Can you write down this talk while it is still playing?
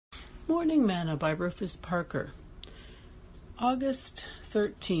Morning Manna by Rufus Parker. August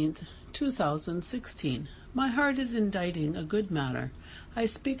 13th, 2016. My heart is inditing a good matter. I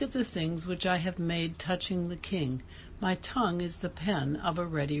speak of the things which I have made touching the King. My tongue is the pen of a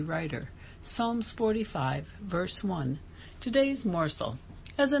ready writer. Psalms 45, verse 1. Today's morsel.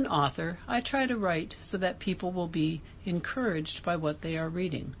 As an author, I try to write so that people will be encouraged by what they are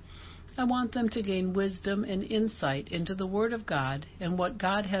reading. I want them to gain wisdom and insight into the Word of God and what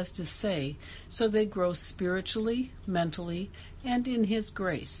God has to say, so they grow spiritually, mentally, and in His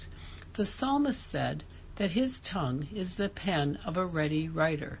grace. The psalmist said that his tongue is the pen of a ready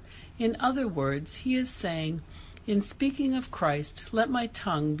writer. In other words, he is saying, in speaking of Christ, let my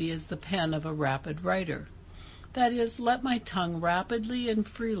tongue be as the pen of a rapid writer. That is, let my tongue rapidly and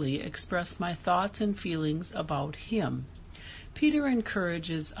freely express my thoughts and feelings about Him. Peter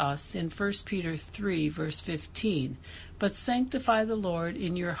encourages us in 1 Peter 3, verse 15, "But sanctify the Lord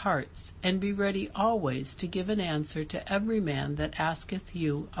in your hearts, and be ready always to give an answer to every man that asketh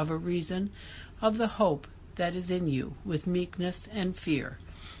you of a reason of the hope that is in you, with meekness and fear."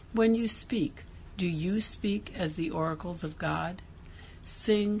 When you speak, do you speak as the oracles of God?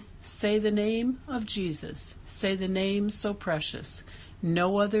 Sing, say the name of Jesus, say the name so precious.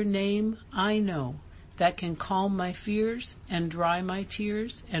 No other name I know that can calm my fears and dry my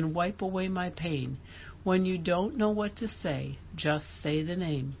tears and wipe away my pain. When you don't know what to say, just say the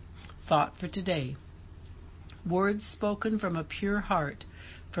name. Thought for today. Words spoken from a pure heart,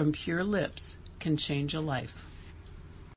 from pure lips, can change a life.